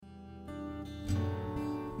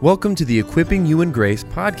Welcome to the Equipping You in Grace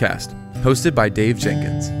podcast, hosted by Dave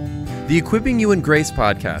Jenkins. The Equipping You in Grace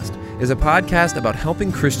podcast is a podcast about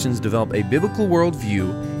helping Christians develop a biblical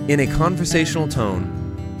worldview in a conversational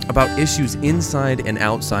tone about issues inside and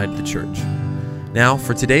outside the church. Now,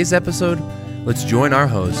 for today's episode, let's join our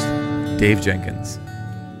host, Dave Jenkins.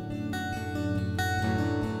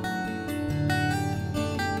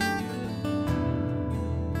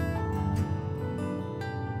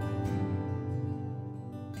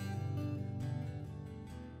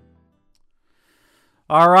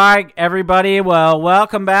 All right, everybody. Well,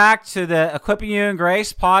 welcome back to the Equipping You in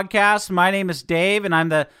Grace podcast. My name is Dave, and I'm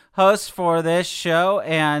the host for this show.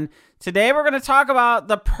 And today we're going to talk about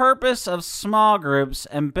the purpose of small groups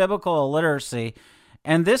and biblical literacy.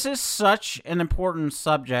 And this is such an important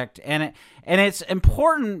subject, and it's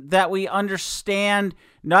important that we understand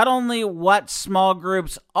not only what small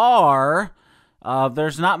groups are.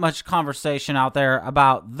 There's not much conversation out there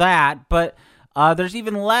about that, but there's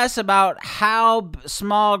even less about how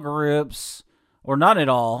small groups, or none at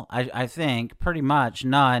all, I think, pretty much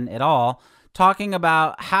none at all, talking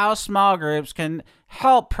about how small groups can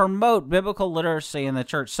help promote biblical literacy in the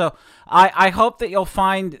church. So I hope that you'll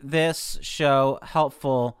find this show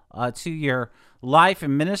helpful to your life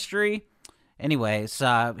and ministry. Anyways,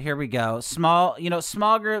 here we go.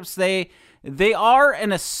 Small groups, they are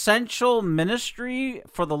an essential ministry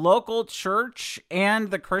for the local church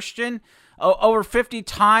and the Christian. Over 50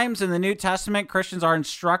 times in the New Testament, Christians are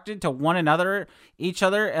instructed to each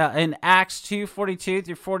other. In Acts 2:42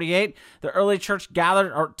 through 48, the early church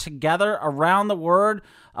gathered together around the word,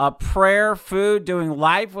 prayer, food, doing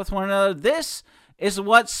life with one another. This is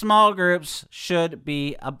what small groups should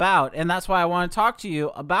be about, and that's why I want to talk to you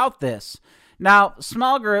about this. Now,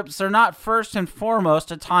 small groups are not first and foremost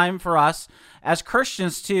a time for us as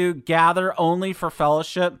Christians to gather only for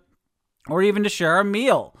fellowship or even to share a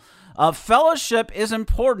meal. Fellowship is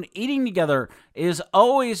important. Eating together is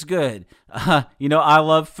always good. I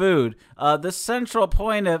love food. The central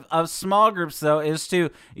point of small groups, though, is to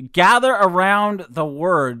gather around the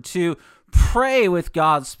Word, to pray with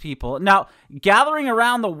God's people. Now, gathering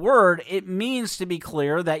around the Word, it means, to be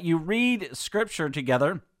clear, that you read Scripture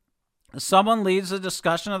together. Someone leads a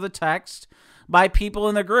discussion of the text by people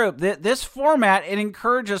in the group. This format, it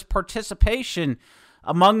encourages participation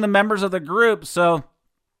among the members of the group, so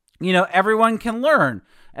everyone can learn.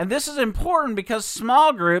 And this is important because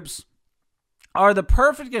small groups are the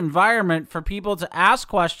perfect environment for people to ask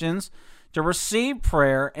questions, to receive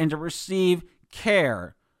prayer, and to receive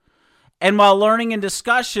care. And while learning and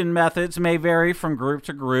discussion methods may vary from group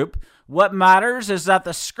to group, what matters is that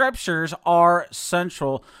the scriptures are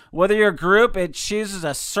central. Whether your group, it chooses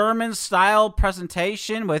a sermon-style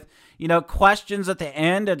presentation with, questions at the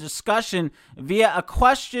end, a discussion via a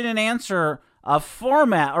question and answer a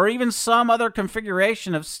format, or even some other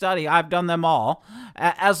configuration of study. I've done them all.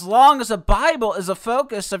 As long as the Bible is a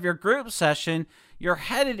focus of your group session, you're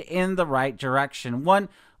headed in the right direction.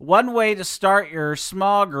 One way to start your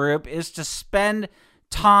small group is to spend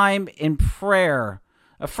time in prayer.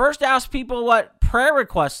 First, ask people what prayer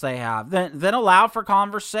requests they have. Then allow for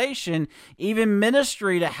conversation, even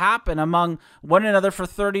ministry to happen among one another for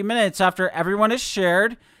 30 minutes. After everyone has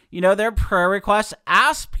shared their prayer requests,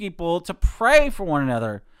 ask people to pray for one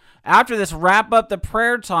another. After this, wrap up the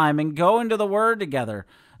prayer time and go into the Word together.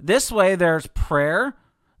 This way, there's prayer,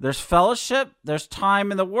 there's fellowship, there's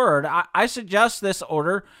time in the Word. I suggest this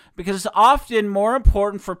order because it's often more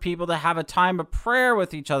important for people to have a time of prayer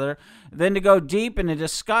with each other than to go deep in a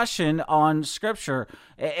discussion on Scripture.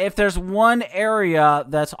 If there's one area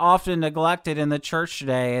that's often neglected in the church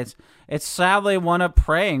today, it's sadly one of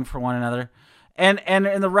praying for one another. And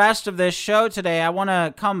in the rest of this show today, I want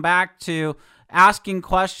to come back to asking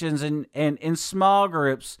questions in small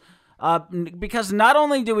groups because not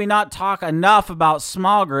only do we not talk enough about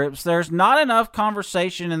small groups, there's not enough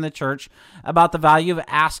conversation in the church about the value of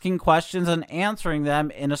asking questions and answering them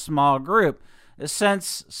in a small group.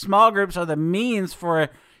 Since small groups are the means for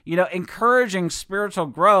encouraging spiritual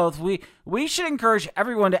growth, we should encourage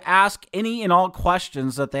everyone to ask any and all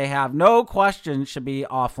questions that they have. No question should be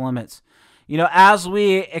off limits. As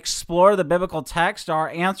we explore the biblical text, our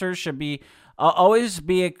answers should always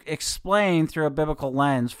be explained through a biblical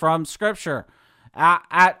lens from Scripture.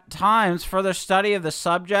 At times, further study of the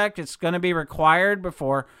subject, it's going to be required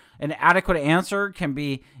before an adequate answer can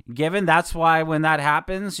be given. That's why when that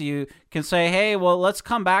happens, you can say, hey, well, let's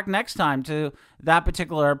come back next time to that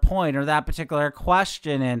particular point or that particular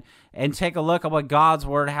question and take a look at what God's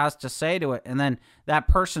Word has to say to it. And then that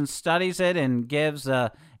person studies it and gives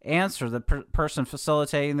a answer, the person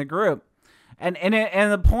facilitating the group. And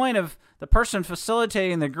the point of the person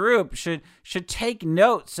facilitating the group should take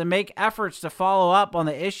notes and make efforts to follow up on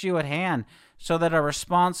the issue at hand so that a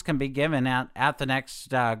response can be given at the next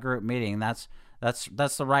group meeting. That's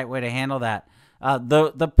the right way to handle that.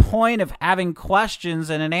 The point of having questions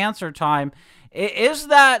and an answer time is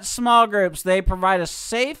that small groups, they provide a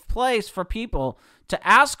safe place for people to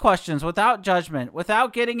ask questions without judgment,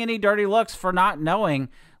 without getting any dirty looks for not knowing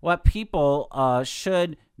what people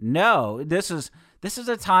should know. This is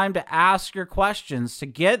a time to ask your questions, to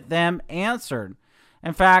get them answered.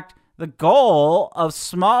 In fact, the goal of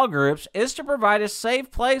small groups is to provide a safe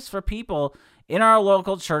place for people in our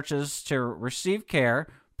local churches to receive care,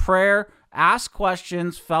 prayer, ask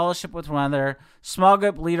questions, fellowship with one another. Small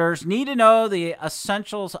group leaders need to know the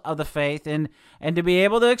essentials of the faith and to be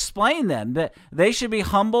able to explain them. That they should be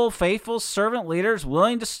humble, faithful servant leaders,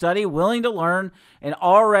 willing to study, willing to learn, and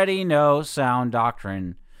already know sound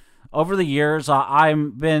doctrine. Over the years,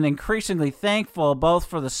 I've been increasingly thankful both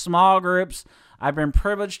for the small groups I've been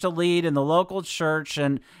privileged to lead in the local church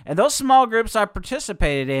and those small groups I've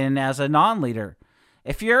participated in as a non-leader.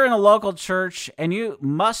 If you're in a local church, and you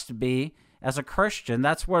must be as a Christian,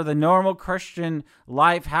 that's where the normal Christian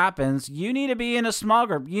life happens, you need to be in a small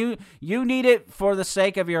group. You need it for the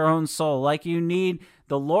sake of your own soul. Like you need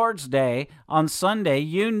the Lord's Day on Sunday,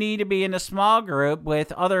 you need to be in a small group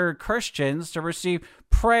with other Christians to receive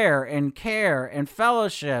prayer and care and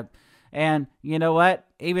fellowship. And you know what?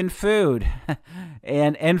 Even food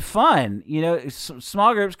and fun.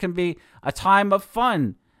 Small groups can be a time of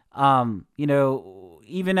fun.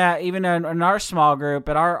 Even in our small group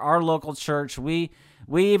at our local church, we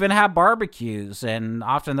even have barbecues, and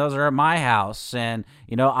often those are at my house. And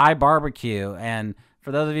I barbecue, and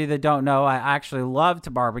for those of you that don't know, I actually love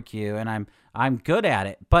to barbecue, and I'm good at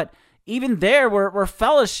it. But even there, we're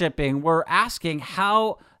fellowshipping. We're asking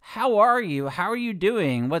how are you? How are you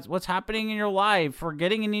doing? What's happening in your life? We're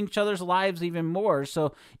getting in each other's lives even more.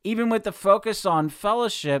 So even with the focus on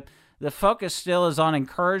fellowship, the focus still is on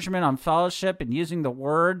encouragement, on fellowship, and using the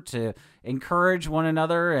word to encourage one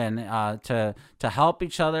another and to help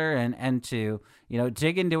each other and to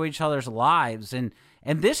dig into each other's lives. And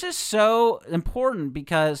this is so important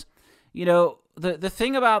because the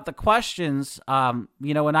thing about the questions,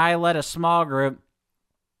 when I led a small group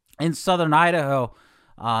in Southern Idaho,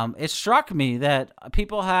 it struck me that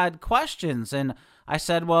people had questions, and I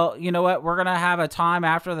said, well, you know what, we're going to have a time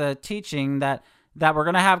after the teaching that we're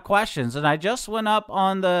going to have questions. And I just went up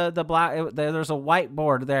on the black, there's a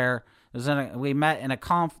whiteboard there. We met in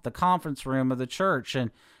the conference room of the church,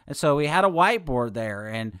 and so we had a whiteboard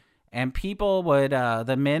there, and people would,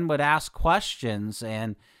 the men would ask questions,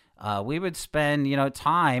 and we would spend,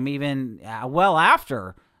 time even well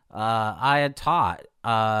after I had taught,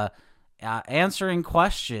 answering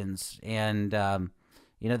questions. And,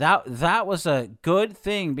 that was a good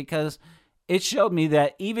thing because it showed me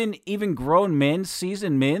that even grown men,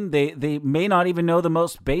 seasoned men, they may not even know the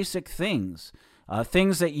most basic things.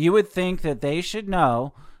 Things that you would think that they should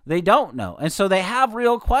know, they don't know. And so they have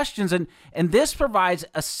real questions. And this provides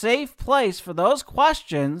a safe place for those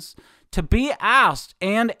questions to be asked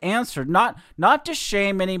and answered. Not to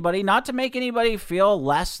shame anybody, not to make anybody feel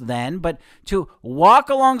less than, but to walk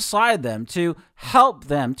alongside them, to help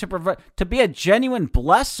them, to be a genuine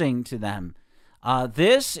blessing to them.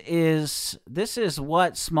 This is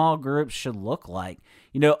what small groups should look like.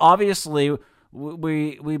 Obviously,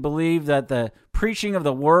 we believe that the preaching of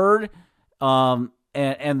the word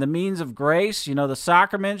and the means of grace, the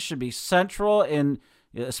sacraments should be central in,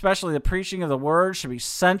 especially the preaching of the word should be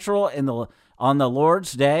central on the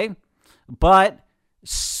Lord's Day. But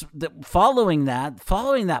following that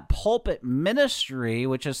pulpit ministry,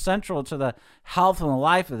 which is central to the health and the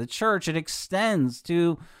life of the church, it extends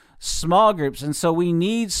to small groups. And so we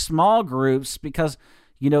need small groups because,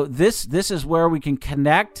 this is where we can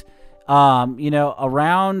connect,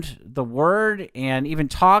 around the word and even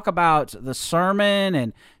talk about the sermon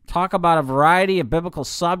and talk about a variety of biblical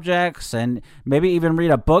subjects and maybe even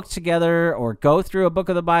read a book together or go through a book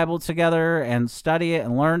of the Bible together and study it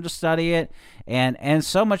and learn to study it and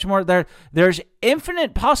so much more. There's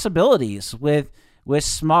infinite possibilities with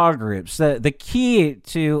small groups. The key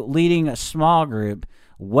to leading a small group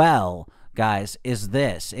well, guys, is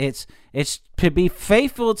this. It's to be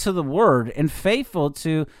faithful to the word and faithful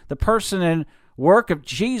to the person and work of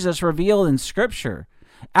Jesus revealed in Scripture.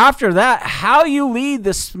 After that, how you lead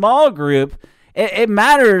the small group, it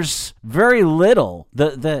matters very little.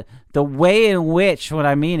 The way in which, what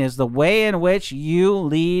I mean is the way in which you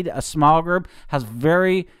lead a small group has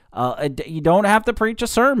you don't have to preach a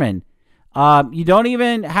sermon. You don't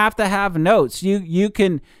even have to have notes. You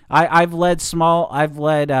can. I've led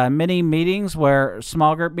many meetings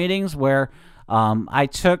small group meetings where I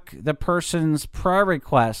took the person's prayer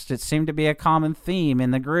request. It seemed to be a common theme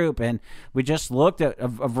in the group, and we just looked at a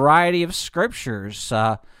variety of scriptures,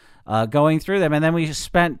 going through them, and then we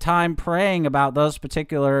spent time praying about those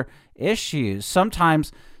particular issues.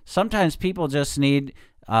 Sometimes people just need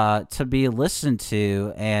to be listened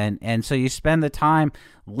to, and so you spend the time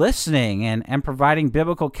listening and providing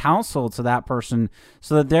biblical counsel to that person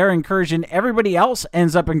so that they're encouraged and everybody else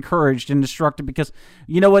ends up encouraged and instructed, because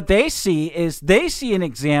what they see an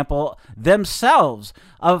example themselves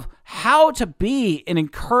of how to be an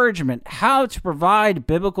encouragement, how to provide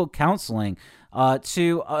biblical counseling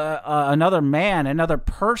to another man, another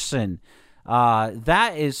person.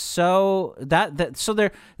 So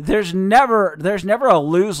there's never a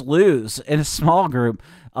lose-lose in a small group,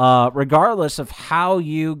 regardless of how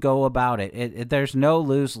you go about it. There's no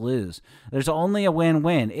lose-lose. There's only a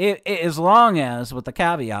win-win. As long as, with the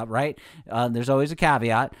caveat, right? There's always a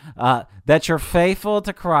caveat, that you're faithful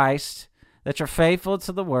to Christ, that you're faithful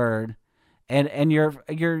to the Word, and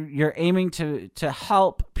you're aiming to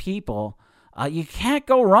help people. You can't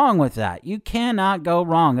go wrong with that. You cannot go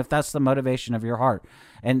wrong if that's the motivation of your heart.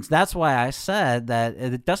 And that's why I said that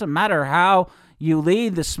it doesn't matter how you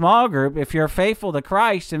lead the small group. If you're faithful to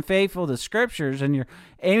Christ and faithful to Scriptures and you're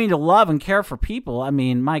aiming to love and care for people, I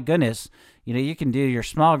mean, my goodness, you can do your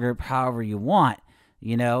small group however you want,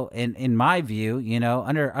 in my view,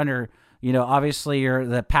 under obviously you're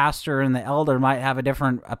the pastor and the elder might have a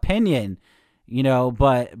different opinion,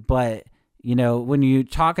 but when you're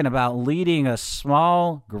talking about leading a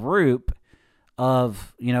small group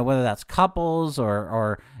of, whether that's couples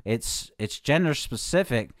or it's gender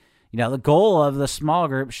specific, the goal of the small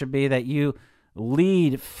group should be that you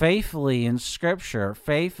lead faithfully in Scripture,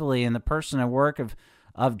 faithfully in the person and work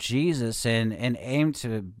of Jesus, and aim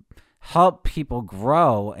to help people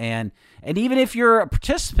grow. And even if you're a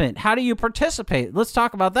participant, how do you participate? Let's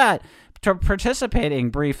talk about that. Participating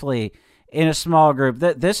briefly in a small group.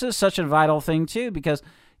 This is such a vital thing too, because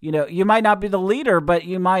you might not be the leader, but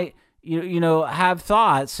you might have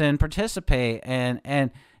thoughts and participate,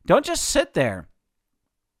 and don't just sit there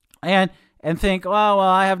and think, well,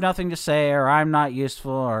 I have nothing to say, or I'm not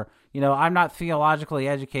useful, or I'm not theologically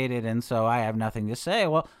educated, and so I have nothing to say.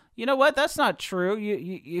 Well, you know what? That's not true.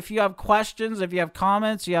 If you have questions, if you have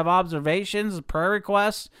comments, you have observations, prayer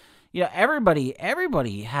requests,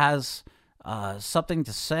 everybody has something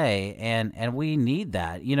to say, and we need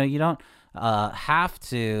that. You don't have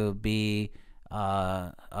to be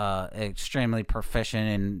extremely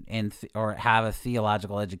proficient in or have a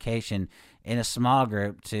theological education in a small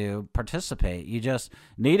group to participate. You just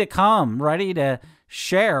need to come ready to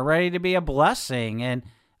share, ready to be a blessing and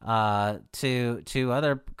to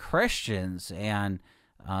other Christians. And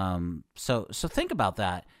so think about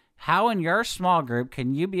that. How in your small group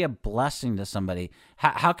can you be a blessing to somebody?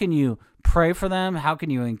 How can you pray for them? How can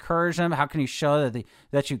you encourage them? How can you show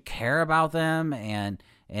that you care about them and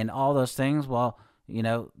all those things? Well,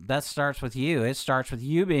 that starts with you. It starts with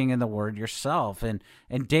you being in the Word yourself and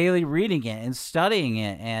daily reading it and studying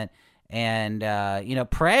it and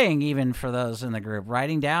praying even for those in the group.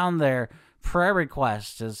 Writing down their prayer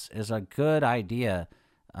requests is a good idea.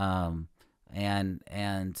 And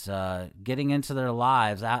getting into their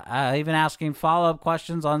lives. I even asking follow-up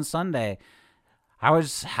questions on Sunday. How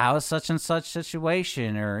is such and such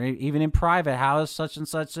situation, or even in private, how is such and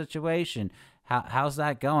such situation? How's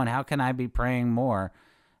that going? How can I be praying more?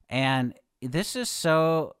 And this is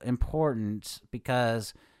so important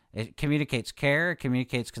because it communicates care, it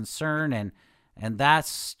communicates concern, and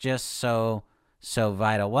that's just so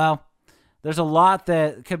vital. Well, there's a lot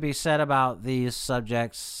that could be said about these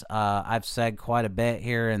subjects. I've said quite a bit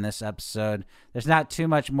here in this episode. There's not too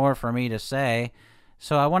much more for me to say.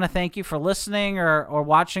 So I want to thank you for listening or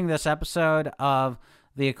watching this episode of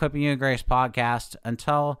the Equipping You in Grace podcast.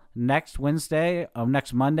 Until next Monday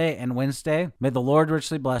and Wednesday, may the Lord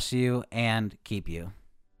richly bless you and keep you.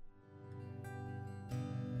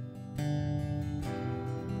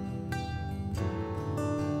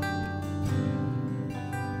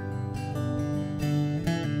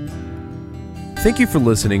 Thank you for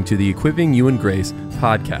listening to the Equipping You in Grace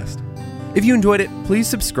podcast. If you enjoyed it, please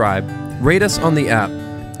subscribe, rate us on the app,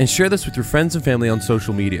 and share this with your friends and family on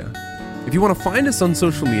social media. If you want to find us on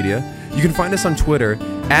social media, you can find us on Twitter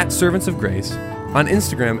 @Servants of Grace, on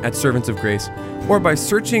Instagram @Servants of Grace, or by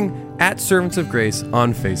searching @Servants of Grace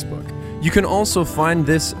on Facebook. You can also find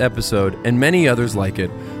this episode and many others like it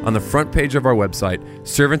on the front page of our website,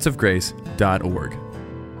 servantsofgrace.org.